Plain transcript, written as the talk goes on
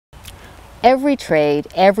Every trade,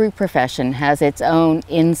 every profession has its own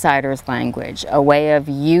insider's language, a way of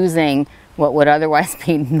using what would otherwise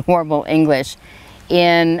be normal English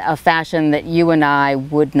in a fashion that you and I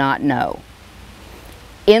would not know.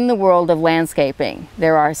 In the world of landscaping,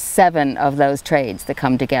 there are 7 of those trades that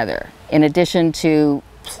come together. In addition to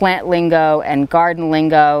plant lingo and garden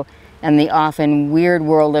lingo and the often weird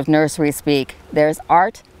world of nursery speak, there's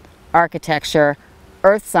art, architecture,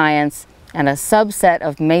 earth science, and a subset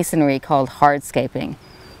of masonry called hardscaping.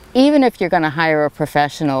 Even if you're going to hire a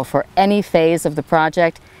professional for any phase of the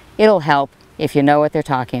project, it'll help if you know what they're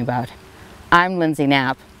talking about. I'm Lindsay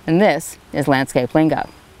Knapp, and this is Landscape Lingo.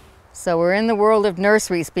 So we're in the world of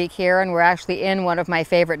nursery speak here, and we're actually in one of my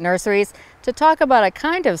favorite nurseries to talk about a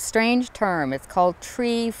kind of strange term. It's called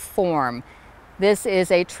tree form. This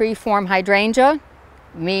is a tree form hydrangea.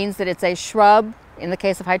 It means that it's a shrub, in the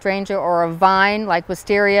case of hydrangea, or a vine like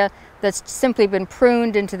wisteria that's simply been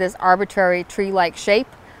pruned into this arbitrary tree-like shape.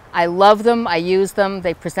 I love them, I use them,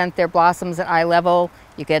 they present their blossoms at eye level.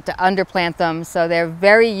 You get to underplant them, so they're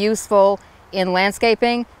very useful in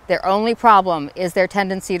landscaping. Their only problem is their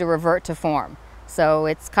tendency to revert to form. So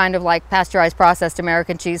it's kind of like pasteurized processed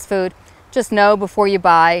American cheese food. Just know before you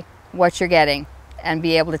buy what you're getting and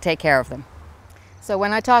be able to take care of them. So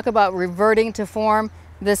when I talk about reverting to form,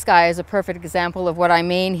 this guy is a perfect example of what I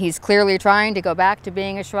mean. He's clearly trying to go back to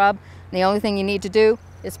being a shrub. And the only thing you need to do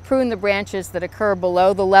is prune the branches that occur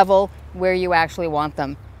below the level where you actually want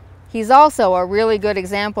them. He's also a really good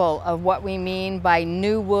example of what we mean by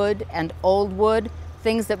new wood and old wood.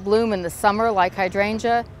 Things that bloom in the summer, like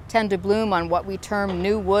hydrangea, tend to bloom on what we term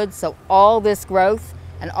new wood. So all this growth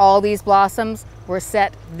and all these blossoms were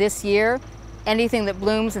set this year. Anything that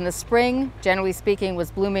blooms in the spring, generally speaking,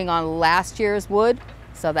 was blooming on last year's wood.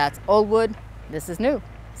 So that's old wood, this is new.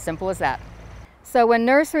 Simple as that. So when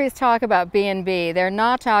nurseries talk about B&B, they're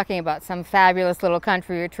not talking about some fabulous little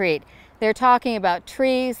country retreat. They're talking about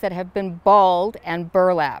trees that have been balled and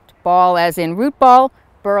burlapped. Ball as in root ball,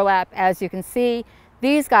 burlap as you can see.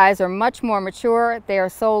 These guys are much more mature. They are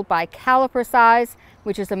sold by caliper size,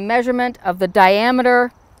 which is a measurement of the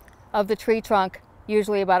diameter of the tree trunk,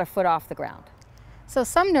 usually about a foot off the ground. So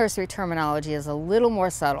some nursery terminology is a little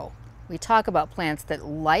more subtle. We talk about plants that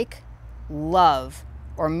like, love,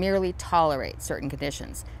 or merely tolerate certain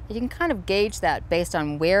conditions. You can kind of gauge that based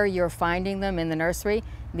on where you're finding them in the nursery.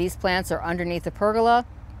 These plants are underneath the pergola.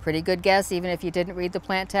 Pretty good guess, even if you didn't read the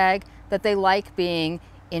plant tag, that they like being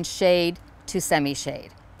in shade to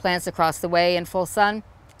semi-shade. Plants across the way in full sun,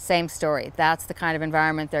 same story. That's the kind of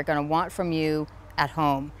environment they're going to want from you at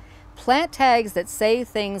home. Plant tags that say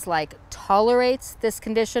things like tolerates this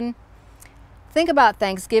condition. Think about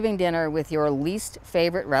Thanksgiving dinner with your least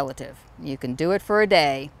favorite relative. You can do it for a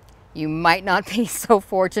day. You might not be so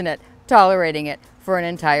fortunate tolerating it for an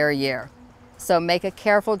entire year. So make a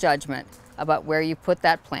careful judgment about where you put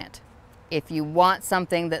that plant. If you want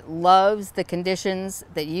something that loves the conditions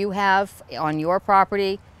that you have on your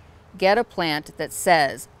property, get a plant that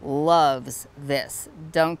says loves this.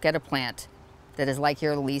 Don't get a plant that is like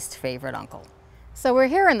your least favorite uncle. So we're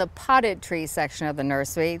here in the potted tree section of the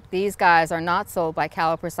nursery. These guys are not sold by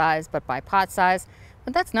caliper size, but by pot size.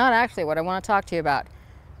 But that's not actually what I want to talk to you about.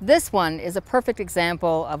 This one is a perfect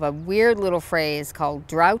example of a weird little phrase called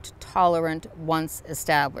drought tolerant once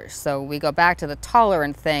established. So we go back to the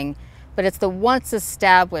tolerant thing, but it's the once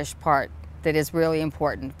established part that is really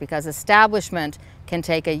important, because establishment can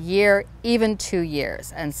take a year, even 2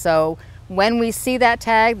 years. And so when we see that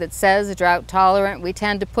tag that says drought tolerant, we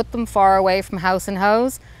tend to put them far away from house and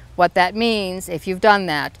hose. What that means, if you've done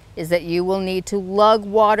that, is that you will need to lug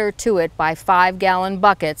water to it by 5-gallon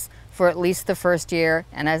buckets for at least the first year,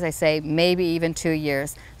 and as I say, maybe even 2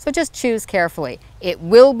 years. So just choose carefully. It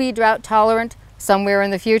will be drought tolerant somewhere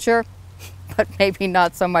in the future, but maybe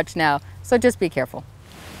not so much now. So just be careful.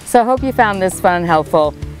 So I hope you found this fun and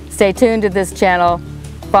helpful. Stay tuned to this channel.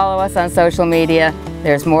 Follow us on social media.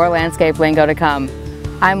 There's more landscape lingo to come.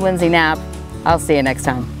 I'm Lindsay Knapp. I'll see you next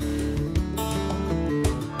time.